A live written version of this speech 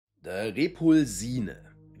The Repulsine.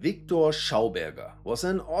 Viktor Schauberger was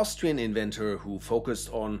an Austrian inventor who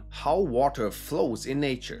focused on how water flows in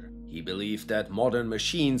nature. He believed that modern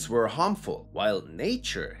machines were harmful, while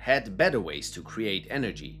nature had better ways to create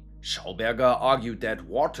energy. Schauberger argued that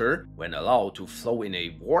water, when allowed to flow in a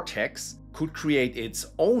vortex, could create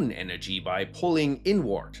its own energy by pulling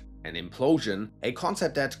inward. An implosion, a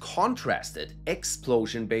concept that contrasted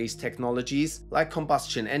explosion-based technologies like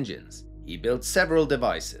combustion engines. He built several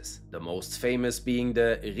devices, the most famous being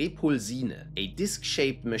the Repulsine, a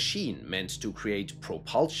disc-shaped machine meant to create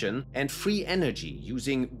propulsion and free energy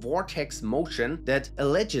using vortex motion that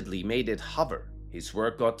allegedly made it hover. His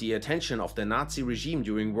work got the attention of the Nazi regime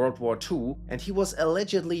during World War II, and he was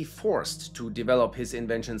allegedly forced to develop his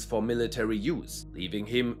inventions for military use, leaving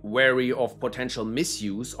him wary of potential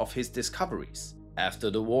misuse of his discoveries. After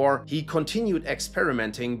the war, he continued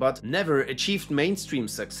experimenting but never achieved mainstream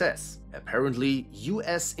success. Apparently,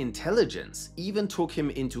 US intelligence even took him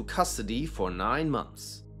into custody for 9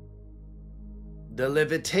 months. The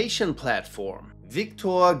Levitation platform.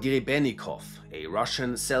 Viktor Grebennikov, a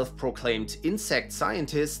Russian self-proclaimed insect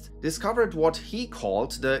scientist, discovered what he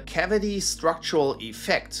called the cavity structural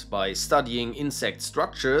effect by studying insect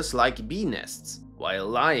structures like bee nests. While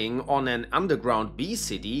lying on an underground bee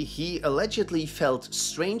city, he allegedly felt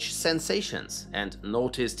strange sensations and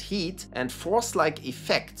noticed heat and force-like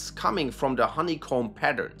effects coming from the honeycomb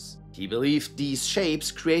patterns. He believed these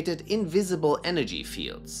shapes created invisible energy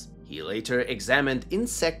fields. He later examined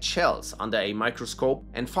insect shells under a microscope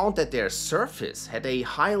and found that their surface had a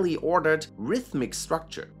highly ordered, rhythmic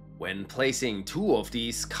structure. When placing two of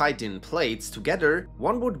these chitin plates together,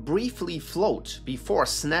 one would briefly float before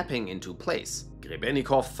snapping into place.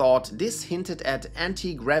 Grebennikov thought this hinted at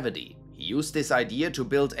anti-gravity. He used this idea to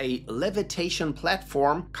build a levitation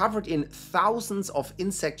platform covered in thousands of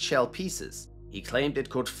insect shell pieces. He claimed it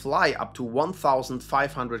could fly up to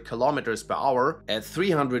 1,500 kilometers per hour at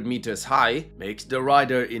 300 meters high, make the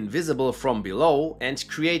rider invisible from below, and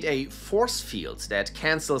create a force field that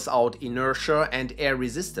cancels out inertia and air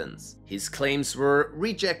resistance. His claims were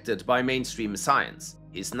rejected by mainstream science.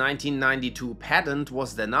 His 1992 patent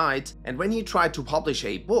was denied, and when he tried to publish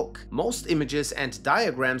a book, most images and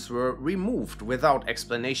diagrams were removed without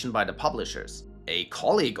explanation by the publishers. A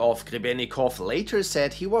colleague of Grebennikov later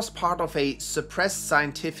said he was part of a suppressed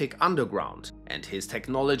scientific underground, and his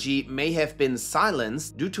technology may have been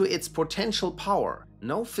silenced due to its potential power.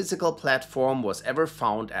 No physical platform was ever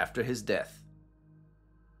found after his death.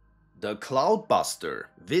 The Cloudbuster.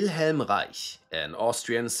 Wilhelm Reich, an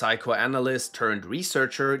Austrian psychoanalyst turned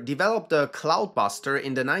researcher, developed the Cloudbuster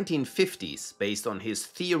in the 1950s based on his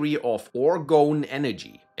theory of orgone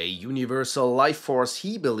energy, a universal life force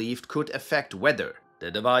he believed could affect weather. The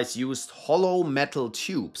device used hollow metal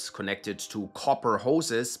tubes connected to copper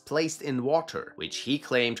hoses placed in water, which he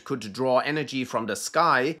claimed could draw energy from the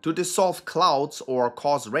sky to dissolve clouds or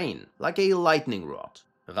cause rain, like a lightning rod.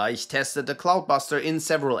 Reich tested the Cloudbuster in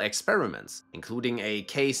several experiments, including a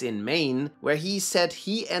case in Maine where he said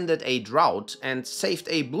he ended a drought and saved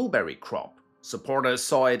a blueberry crop. Supporters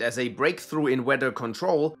saw it as a breakthrough in weather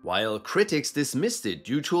control, while critics dismissed it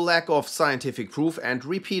due to lack of scientific proof and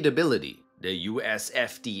repeatability. The US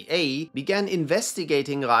FDA began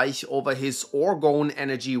investigating Reich over his orgone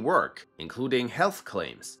energy work, including health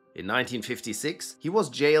claims. In 1956, he was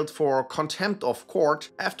jailed for contempt of court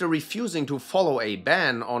after refusing to follow a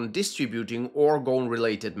ban on distributing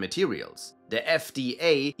orgone-related materials. The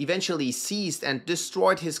FDA eventually seized and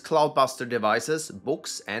destroyed his Cloudbuster devices,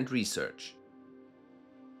 books, and research.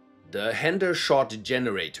 The Hendershot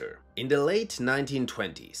Generator. In the late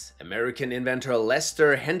 1920s, American inventor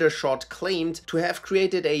Lester Hendershot claimed to have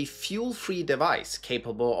created a fuel-free device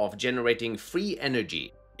capable of generating free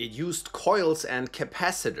energy. It used coils and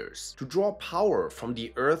capacitors to draw power from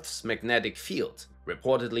the Earth's magnetic field,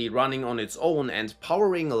 reportedly running on its own and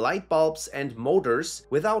powering light bulbs and motors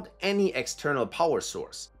without any external power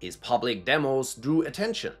source. His public demos drew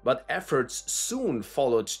attention, but efforts soon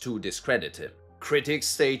followed to discredit him. Critics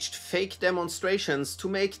staged fake demonstrations to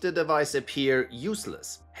make the device appear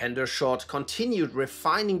useless. Hendershot continued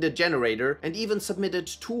refining the generator and even submitted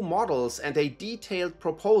 2 models and a detailed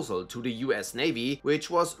proposal to the US Navy, which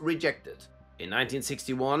was rejected. In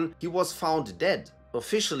 1961, he was found dead,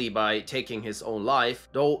 officially by taking his own life,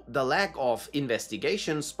 though the lack of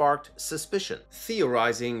investigation sparked suspicion,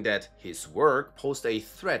 theorizing that his work posed a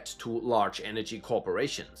threat to large energy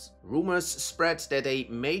corporations. Rumors spread that a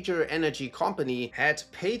major energy company had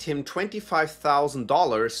paid him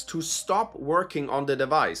 $25,000 to stop working on the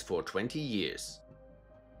device for 20 years.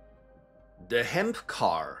 The Hemp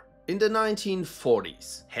car. In the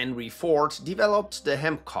 1940s, Henry Ford developed the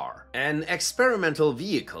Hemp car, an experimental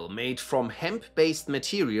vehicle made from hemp-based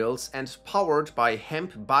materials and powered by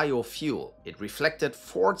hemp biofuel. It reflected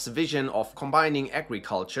Ford's vision of combining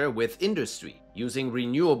agriculture with industry, using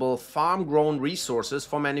renewable farm-grown resources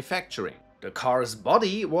for manufacturing. The car's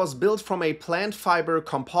body was built from a plant fiber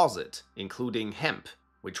composite, including hemp,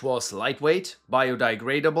 which was lightweight,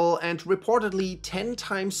 biodegradable, and reportedly 10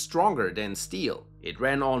 times stronger than steel. It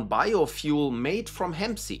ran on biofuel made from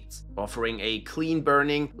hemp seeds, offering a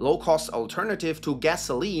clean-burning, low-cost alternative to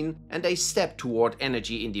gasoline and a step toward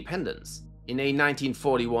energy independence. In a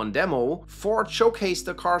 1941 demo, Ford showcased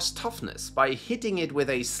the car's toughness by hitting it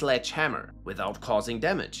with a sledgehammer without causing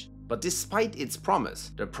damage. But despite its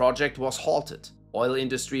promise, the project was halted. Oil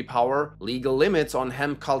industry power, legal limits on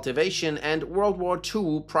hemp cultivation, and World War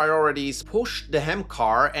II priorities pushed the hemp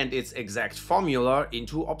car and its exact formula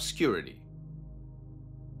into obscurity.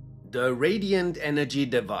 The Radiant Energy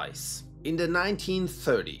Device. In the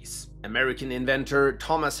 1930s, American inventor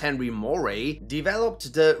Thomas Henry Moray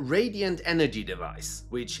developed the Radiant Energy Device,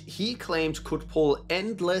 which he claimed could pull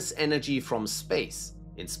endless energy from space.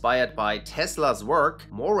 Inspired by Tesla's work,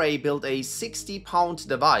 Moray built a 60-pound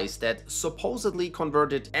device that supposedly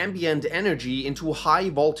converted ambient energy into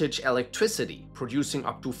high-voltage electricity, producing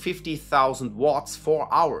up to 50,000 watts for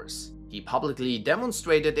hours. He publicly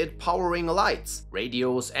demonstrated it powering lights,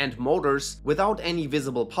 radios, and motors without any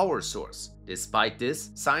visible power source. Despite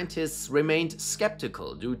this, scientists remained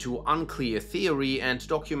skeptical due to unclear theory and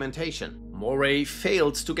documentation. Moray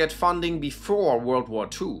failed to get funding before World War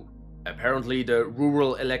II. Apparently, the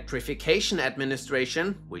Rural Electrification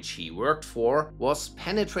Administration, which he worked for, was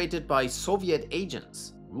penetrated by Soviet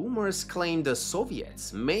agents. Rumors claim the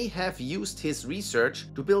Soviets may have used his research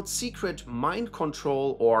to build secret mind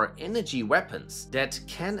control or energy weapons that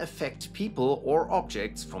can affect people or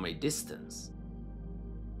objects from a distance.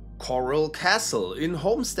 Coral Castle in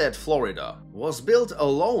Homestead, Florida, was built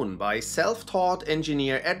alone by self-taught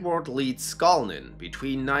engineer Edward Leedskalnin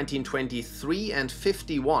between 1923 and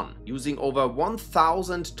 51, using over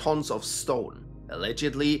 1,000 tons of stone.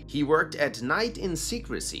 Allegedly, he worked at night in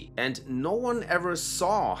secrecy, and no one ever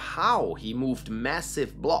saw how he moved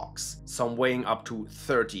massive blocks, some weighing up to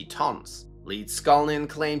 30 tons. Leedskalnin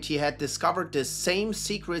claimed he had discovered the same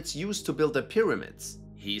secrets used to build the pyramids.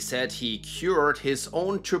 He said he cured his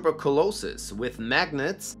own tuberculosis with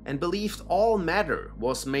magnets and believed all matter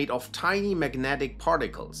was made of tiny magnetic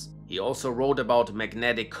particles. He also wrote about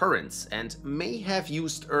magnetic currents and may have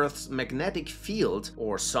used Earth's magnetic field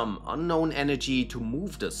or some unknown energy to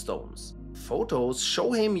move the stones. Photos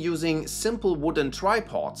show him using simple wooden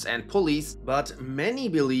tripods and pulleys, but many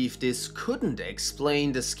believe this couldn't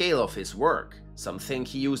explain the scale of his work. Some think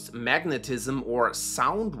he used magnetism or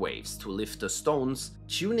sound waves to lift the stones,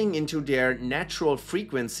 tuning into their natural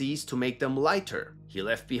frequencies to make them lighter. He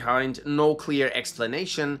left behind no clear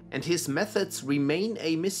explanation, and his methods remain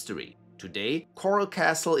a mystery. Today, Coral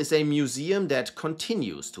Castle is a museum that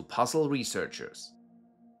continues to puzzle researchers.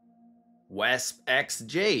 WASP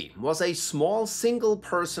XJ was a small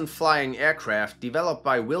single-person flying aircraft developed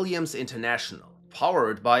by Williams International.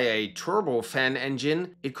 Powered by a turbofan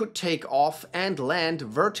engine, it could take off and land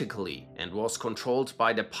vertically and was controlled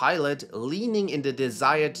by the pilot leaning in the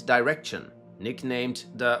desired direction. Nicknamed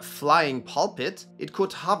the Flying Pulpit, it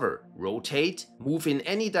could hover, rotate, move in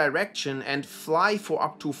any direction and fly for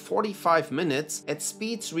up to 45 minutes at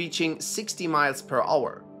speeds reaching 60 miles per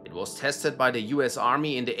hour. It was tested by the US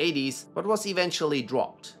Army in the 80s, but was eventually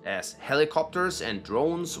dropped, as helicopters and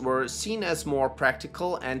drones were seen as more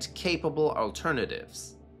practical and capable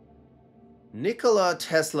alternatives. Nikola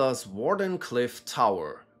Tesla's Wardenclyffe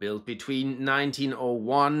Tower, built between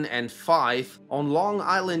 1901 and 5 on Long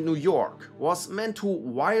Island, New York, was meant to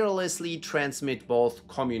wirelessly transmit both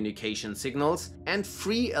communication signals and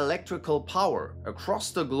free electrical power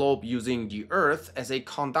across the globe using the Earth as a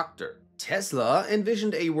conductor. Tesla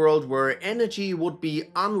envisioned a world where energy would be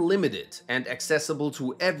unlimited and accessible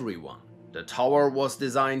to everyone. The tower was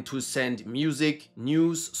designed to send music,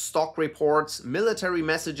 news, stock reports, military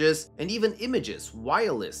messages, and even images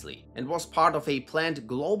wirelessly, and was part of a planned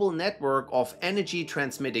global network of energy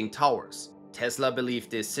transmitting towers. Tesla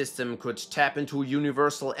believed this system could tap into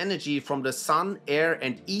universal energy from the sun, air,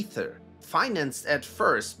 and ether. Financed at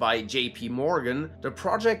first by JP Morgan, the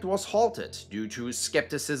project was halted due to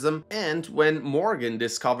skepticism and when Morgan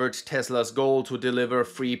discovered Tesla's goal to deliver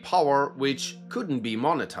free power which couldn't be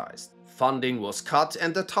monetized. Funding was cut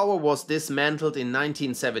and the tower was dismantled in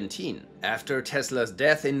 1917. After Tesla's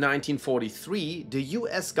death in 1943, the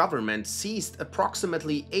US government seized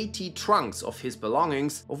approximately 80 trunks of his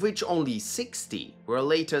belongings, of which only 60 were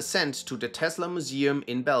later sent to the Tesla Museum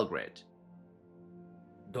in Belgrade.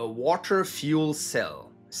 The water fuel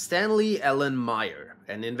cell. Stanley Allen Meyer,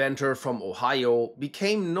 an inventor from Ohio,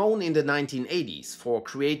 became known in the 1980s for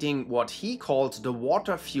creating what he called the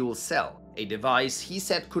water fuel cell, a device he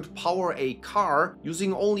said could power a car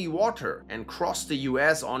using only water and cross the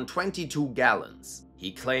US on 22 gallons.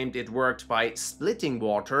 He claimed it worked by splitting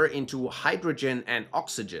water into hydrogen and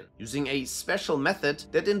oxygen, using a special method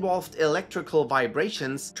that involved electrical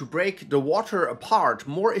vibrations to break the water apart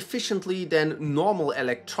more efficiently than normal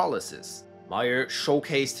electrolysis. Meyer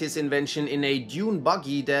showcased his invention in a dune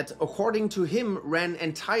buggy that, according to him, ran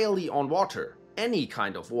entirely on water. Any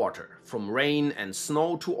kind of water, from rain and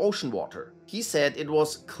snow to ocean water. He said it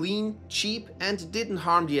was clean, cheap, and didn't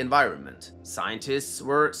harm the environment. Scientists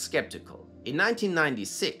were skeptical. In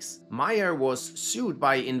 1996, Meyer was sued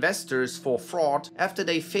by investors for fraud after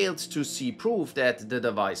they failed to see proof that the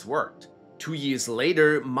device worked. 2 years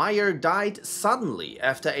later, Meyer died suddenly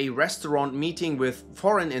after a restaurant meeting with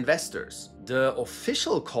foreign investors. The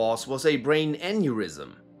official cause was a brain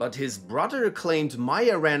aneurysm, but his brother claimed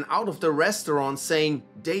Meyer ran out of the restaurant saying,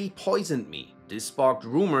 "They poisoned me." This sparked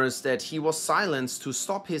rumors that he was silenced to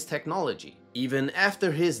stop his technology. Even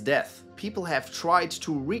after his death, people have tried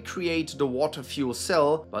to recreate the water fuel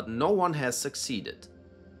cell, but no one has succeeded.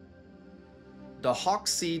 The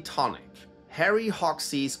Hoxsey Tonic. Harry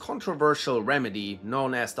Hoxsey's controversial remedy,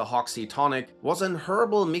 known as the Hoxsey Tonic, was an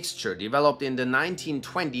herbal mixture developed in the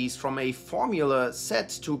 1920s from a formula said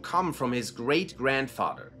to come from his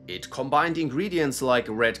great-grandfather. It combined ingredients like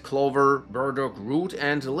red clover, burdock root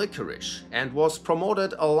and licorice, and was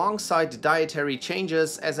promoted alongside dietary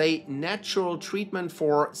changes as a natural treatment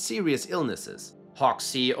for serious illnesses.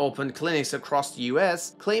 Hoxsey opened clinics across the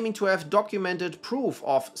US, claiming to have documented proof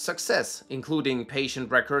of success, including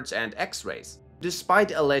patient records and x-rays.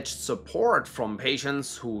 Despite alleged support from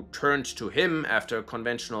patients who turned to him after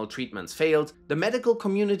conventional treatments failed, the medical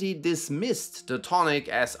community dismissed the tonic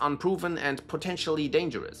as unproven and potentially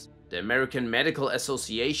dangerous. The American Medical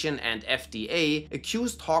Association and FDA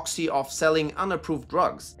accused Hoxsey of selling unapproved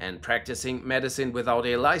drugs and practicing medicine without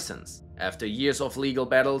a license. After years of legal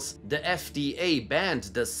battles, the FDA banned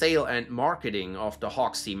the sale and marketing of the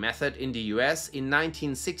Hoxsey method in the US in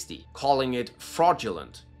 1960, calling it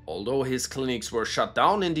fraudulent. Although his clinics were shut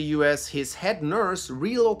down in the US, his head nurse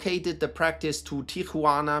relocated the practice to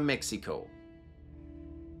Tijuana, Mexico.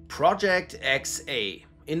 Project XA.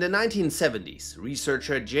 In the 1970s,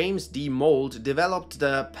 researcher James D. Mould developed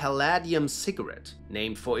the Palladium cigarette,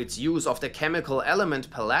 named for its use of the chemical element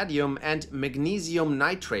palladium and magnesium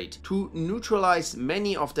nitrate to neutralize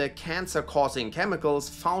many of the cancer-causing chemicals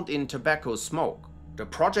found in tobacco smoke. The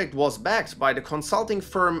project was backed by the consulting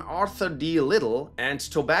firm Arthur D. Little and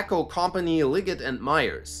tobacco company Liggett &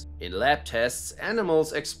 Myers. In lab tests,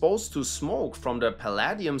 animals exposed to smoke from the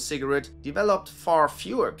Palladium cigarette developed far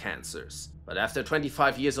fewer cancers. But after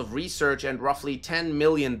 25 years of research and roughly $10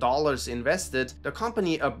 million invested, the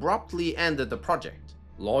company abruptly ended the project.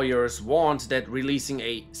 Lawyers warned that releasing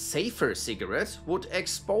a safer cigarette would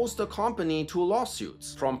expose the company to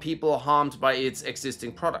lawsuits from people harmed by its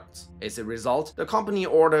existing products. As a result, the company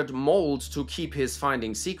ordered Mould to keep his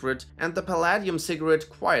findings secret, and the Palladium cigarette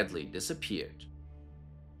quietly disappeared.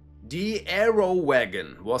 The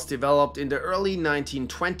Aerowagon was developed in the early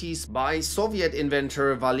 1920s by Soviet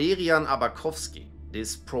inventor Valerian Abakovsky.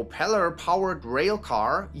 This propeller-powered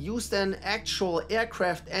railcar used an actual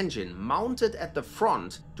aircraft engine mounted at the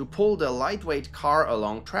front to pull the lightweight car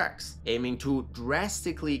along tracks, aiming to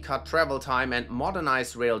drastically cut travel time and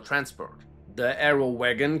modernize rail transport. The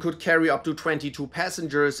Aerowagon could carry up to 22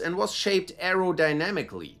 passengers and was shaped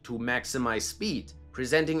aerodynamically to maximize speed,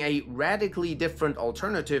 presenting a radically different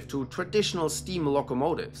alternative to traditional steam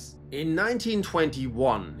locomotives. In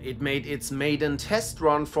 1921, it made its maiden test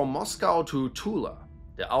run from Moscow to Tula.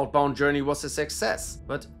 The outbound journey was a success,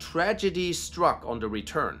 but tragedy struck on the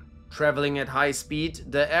return. Traveling at high speed,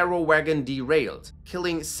 the Aerowagon derailed,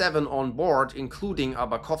 killing 7 on board, including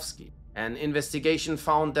Abakovsky. An investigation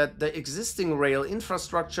found that the existing rail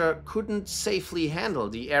infrastructure couldn't safely handle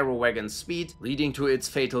the Aerowagon's speed, leading to its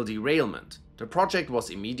fatal derailment. The project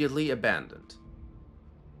was immediately abandoned.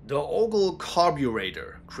 The Ogle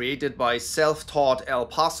Carburetor, created by self-taught El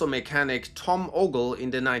Paso mechanic Tom Ogle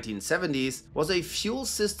in the 1970s, was a fuel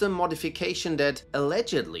system modification that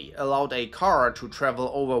allegedly allowed a car to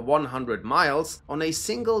travel over 100 miles on a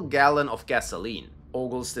single gallon of gasoline.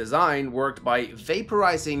 Ogle's design worked by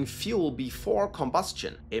vaporizing fuel before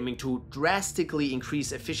combustion, aiming to drastically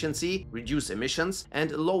increase efficiency, reduce emissions,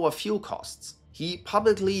 and lower fuel costs. He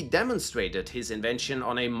publicly demonstrated his invention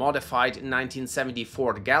on a modified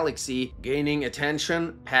 1974 Galaxy, gaining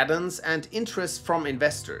attention, patents, and interest from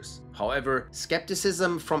investors. However,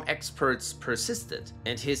 skepticism from experts persisted,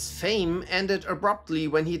 and his fame ended abruptly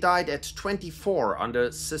when he died at 24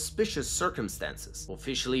 under suspicious circumstances,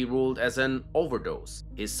 officially ruled as an overdose.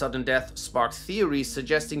 His sudden death sparked theories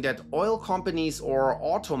suggesting that oil companies or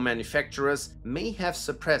auto manufacturers may have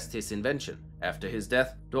suppressed his invention. After his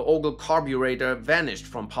death, the Ogle Carburetor vanished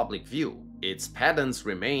from public view. Its patents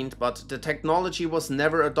remained, but the technology was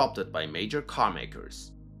never adopted by major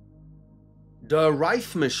carmakers. The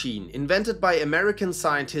Rife machine, invented by American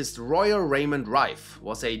scientist Raymond Rife,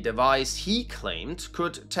 was a device he claimed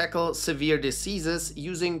could tackle severe diseases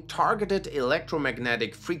using targeted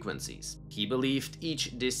electromagnetic frequencies. He believed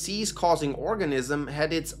each disease-causing organism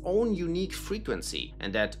had its own unique frequency,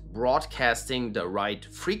 and that broadcasting the right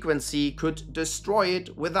frequency could destroy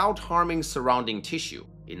it without harming surrounding tissue.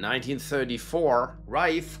 In 1934,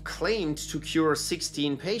 Rife claimed to cure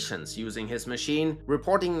 16 patients using his machine,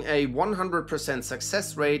 reporting a 100%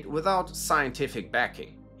 success rate without scientific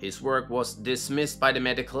backing. His work was dismissed by the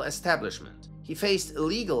medical establishment. He faced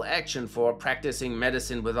legal action for practicing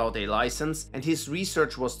medicine without a license, and his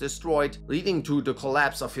research was destroyed, leading to the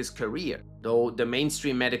collapse of his career. Though the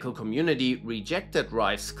mainstream medical community rejected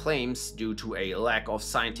Rife's claims due to a lack of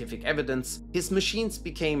scientific evidence, his machines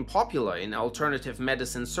became popular in alternative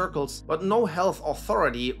medicine circles, but no health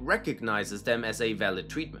authority recognizes them as a valid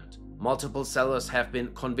treatment. Multiple sellers have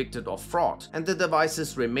been convicted of fraud, and the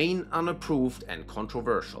devices remain unapproved and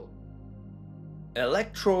controversial.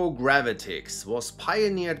 Electrogravitics was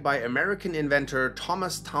pioneered by American inventor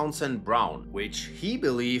Thomas Townsend Brown, which he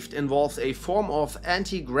believed involved a form of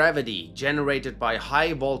anti-gravity generated by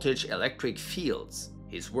high-voltage electric fields.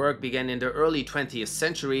 His work began in the early 20th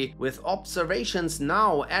century, with observations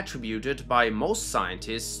now attributed by most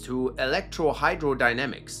scientists to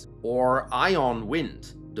electrohydrodynamics, or ion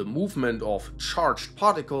wind, the movement of charged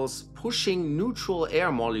particles pushing neutral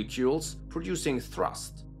air molecules, producing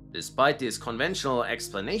thrust. Despite this conventional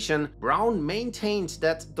explanation, Brown maintained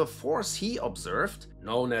that the force he observed,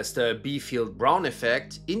 known as the Biefeld-Brown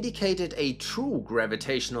effect, indicated a true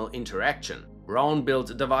gravitational interaction. Brown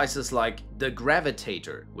built devices like the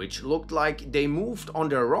Gravitator, which looked like they moved on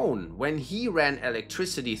their own when he ran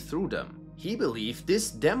electricity through them. He believed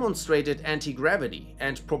this demonstrated anti-gravity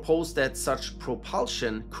and proposed that such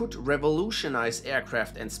propulsion could revolutionize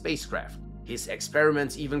aircraft and spacecraft. His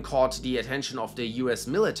experiments even caught the attention of the US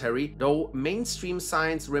military, though mainstream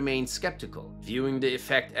science remained skeptical, viewing the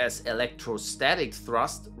effect as electrostatic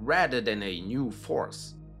thrust rather than a new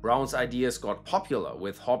force. Brown's ideas got popular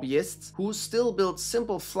with hobbyists who still built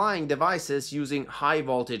simple flying devices using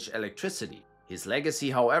high-voltage electricity. His legacy,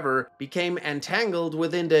 however, became entangled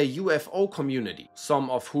within the UFO community, some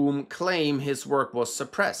of whom claim his work was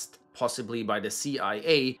suppressed, possibly by the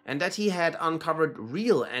CIA, and that he had uncovered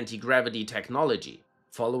real anti-gravity technology.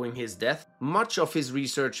 Following his death, much of his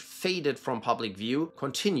research faded from public view,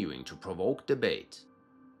 continuing to provoke debate.